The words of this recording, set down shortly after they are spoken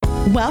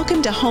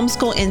Welcome to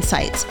Homeschool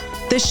Insights,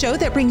 the show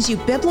that brings you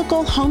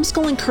biblical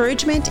homeschool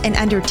encouragement in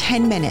under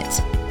 10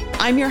 minutes.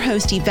 I'm your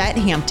host, Yvette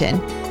Hampton.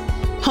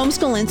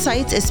 Homeschool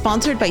Insights is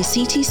sponsored by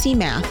CTC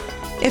Math.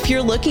 If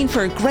you're looking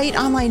for a great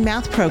online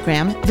math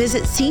program,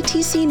 visit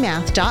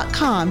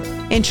ctcmath.com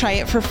and try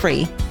it for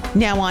free.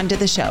 Now on to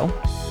the show.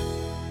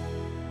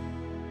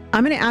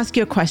 I'm going to ask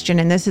you a question,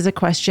 and this is a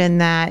question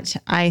that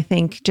I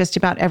think just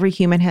about every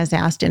human has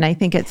asked, and I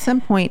think at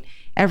some point,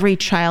 every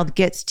child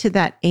gets to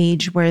that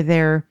age where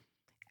they're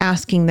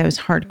asking those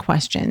hard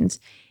questions.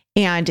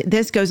 And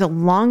this goes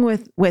along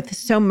with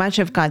so much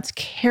of God's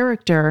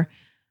character,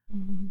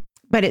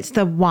 but it's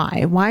the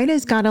why. Why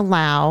does God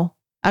allow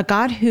a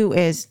God who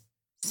is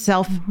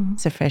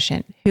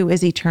self-sufficient, who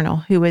is eternal,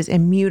 who is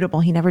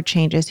immutable, he never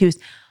changes, who's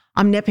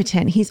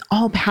omnipotent, he's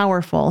all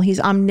powerful, he's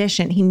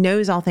omniscient, he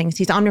knows all things,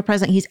 he's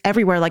omnipresent, he's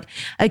everywhere, like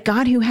a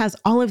God who has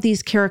all of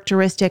these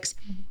characteristics.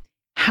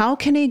 How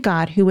can a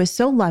God who is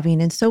so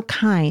loving and so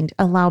kind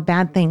allow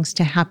bad things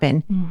to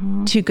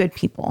happen to good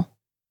people?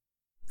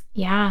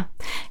 Yeah,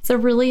 it's a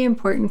really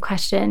important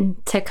question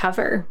to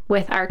cover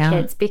with our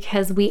kids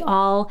because we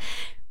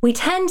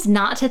tend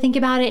not to think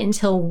about it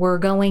until we're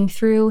going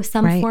through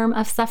some form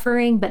of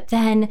suffering. But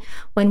then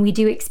when we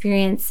do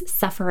experience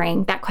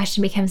suffering, that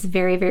question becomes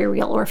very, very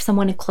real. Or if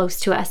someone close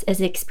to us is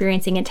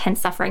experiencing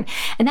intense suffering.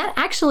 And that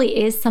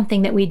actually is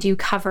something that we do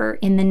cover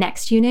in the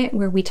next unit,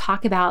 where we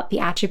talk about the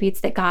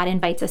attributes that God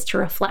invites us to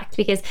reflect.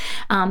 Because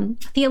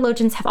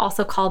theologians have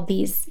also called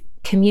these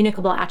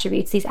communicable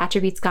attributes, these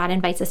attributes God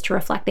invites us to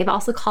reflect. They've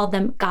also called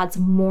them God's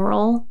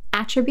moral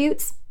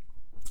attributes.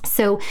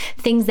 So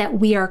things that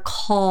we are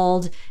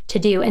called to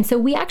do. And so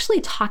we actually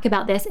talk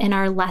about this in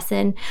our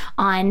lesson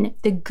on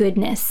the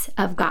goodness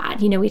of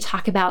God. You know, we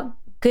talk about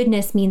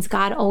goodness means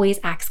God always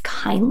acts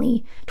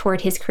kindly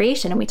toward his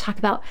creation. And we talk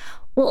about,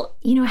 well,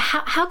 you know,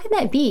 how can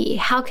that be?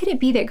 How could it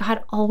be that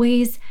God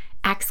always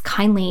acts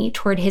kindly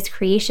toward his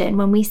creation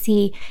when we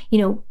see, you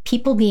know,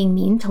 people being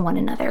mean to one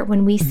another,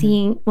 when we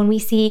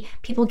see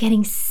people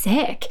getting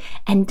sick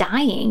and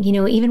dying, you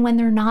know, even when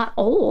they're not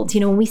old, you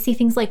know, when we see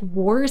things like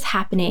wars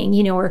happening,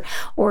 you know,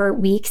 or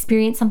we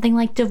experience something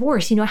like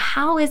divorce, you know,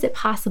 how is it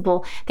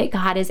possible that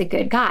God is a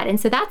good God? And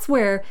so that's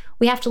where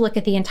we have to look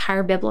at the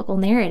entire biblical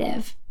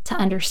narrative to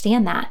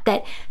understand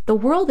that the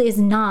world is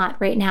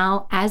not right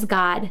now as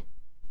God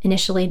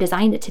initially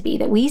designed it to be,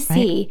 that we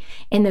see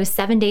in those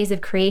 7 days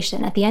of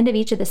creation. At the end of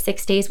each of the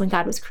 6 days when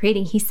God was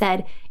creating, he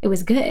said it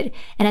was good.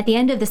 And at the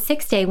end of the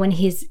 6th day, when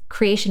his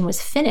creation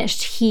was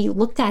finished, he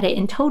looked at it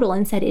in total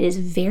and said it is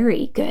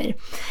very good.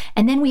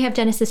 And then we have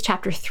Genesis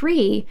chapter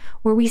 3,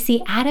 where we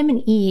see Adam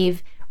and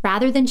Eve,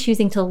 rather than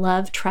choosing to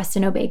love, trust,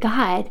 and obey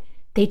God,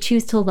 they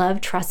choose to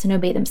love, trust, and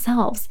obey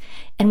themselves.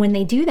 And when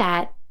they do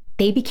that,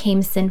 they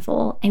became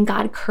sinful and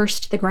God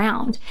cursed the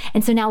ground.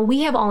 And so now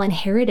we have all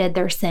inherited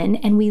their sin,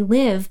 and we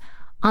live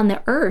on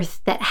the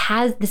earth that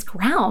has this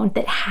ground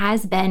that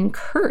has been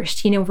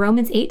cursed. You know,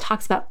 Romans 8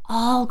 talks about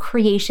all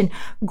creation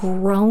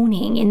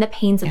groaning in the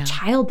pains of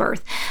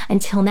childbirth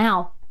until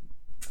now.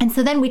 And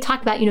so then we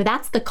talk about, you know,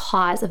 that's the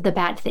cause of the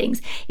bad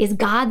things. Is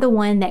God the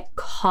one that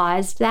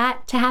caused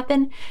that to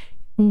happen?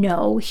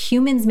 No,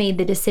 humans made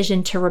the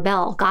decision to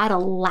rebel. God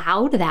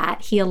allowed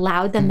that. He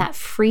allowed them that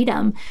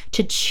freedom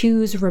to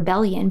choose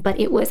rebellion, but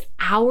it was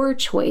our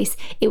choice.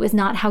 It was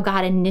not how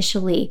God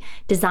initially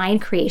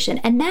designed creation.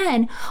 And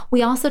then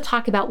we also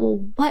talk about,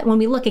 well, when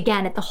we look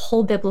again at the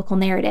whole biblical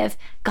narrative,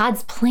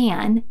 God's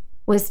plan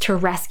was to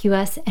rescue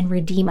us and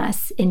redeem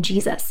us in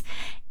Jesus.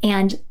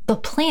 And the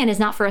plan is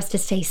not for us to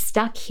stay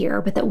stuck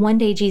here, but that one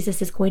day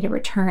Jesus is going to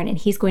return and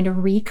he's going to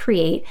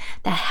recreate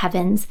the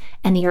heavens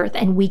and the earth,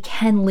 and we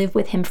can live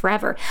with him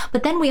forever.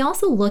 But then we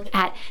also look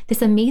at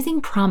this amazing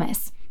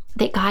promise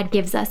that God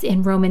gives us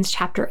in Romans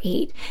chapter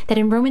 8, that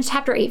in Romans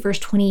chapter 8, verse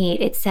 28,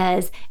 it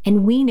says,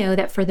 "And we know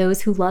that for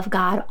those who love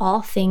God,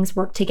 all things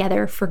work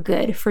together for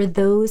good, for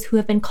those who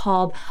have been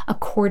called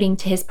according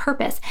to his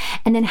purpose."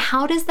 And then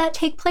how does that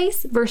take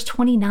place? Verse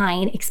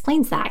 29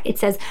 explains that. It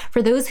says,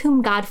 "For those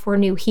whom God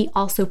foreknew, he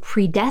also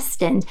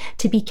predestined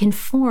to be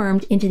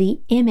conformed into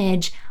the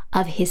image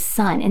of his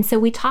son." And so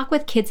we talk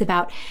with kids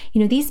about, you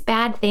know, these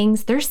bad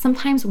things, there's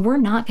sometimes we're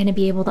not going to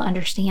be able to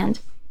understand.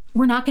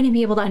 We're not going to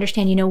be able to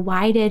understand, you know,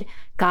 why did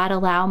God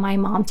allow my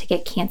mom to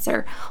get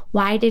cancer?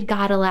 Why did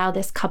God allow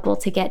this couple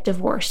to get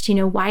divorced? You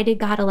know, why did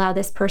God allow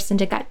this person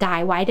to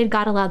die? Why did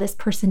God allow this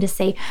person to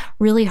say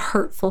really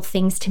hurtful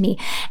things to me?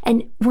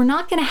 And we're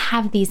not going to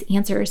have these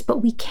answers,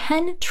 but we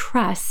can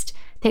trust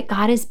that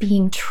God is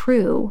being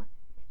true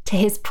to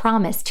his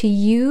promise to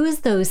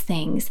use those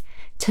things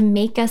to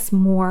make us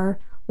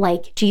more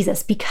like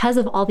Jesus, because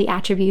of all the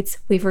attributes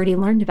we've already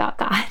learned about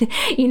God.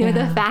 You know,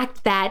 the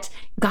fact that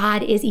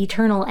God is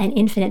eternal and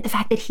infinite, the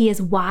fact that he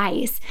is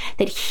wise,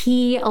 that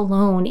he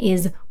alone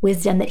is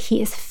wisdom, that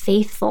he is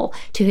faithful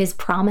to his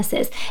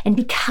promises. And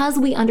because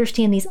we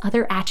understand these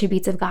other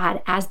attributes of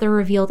God as they're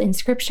revealed in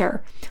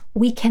Scripture,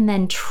 we can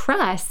then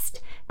trust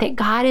that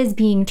God is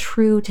being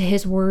true to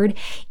his word,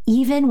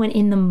 even when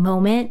in the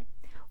moment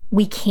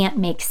we can't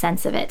make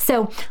sense of it.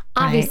 So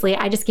obviously,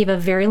 I just gave a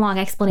very long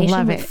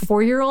explanation. With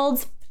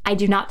 4-year-olds, I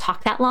do not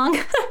talk that long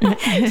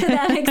to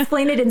them,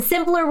 explain it in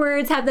simpler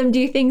words, have them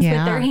do things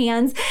with their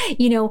hands,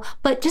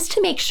 but just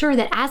to make sure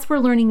that as we're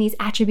learning these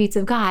attributes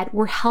of God,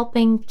 we're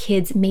helping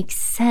kids make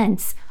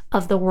sense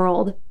of the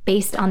world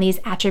based on these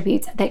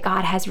attributes that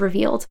God has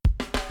revealed.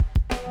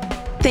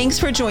 Thanks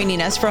for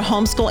joining us for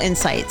Homeschool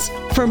Insights.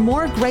 For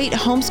more great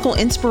homeschool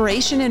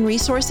inspiration and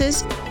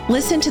resources,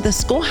 listen to the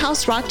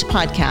Schoolhouse Rocked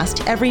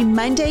podcast every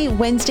Monday,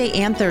 Wednesday,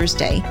 and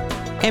Thursday.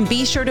 And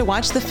be sure to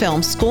watch the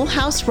film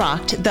Schoolhouse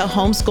Rocked: The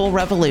Homeschool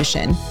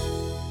Revolution.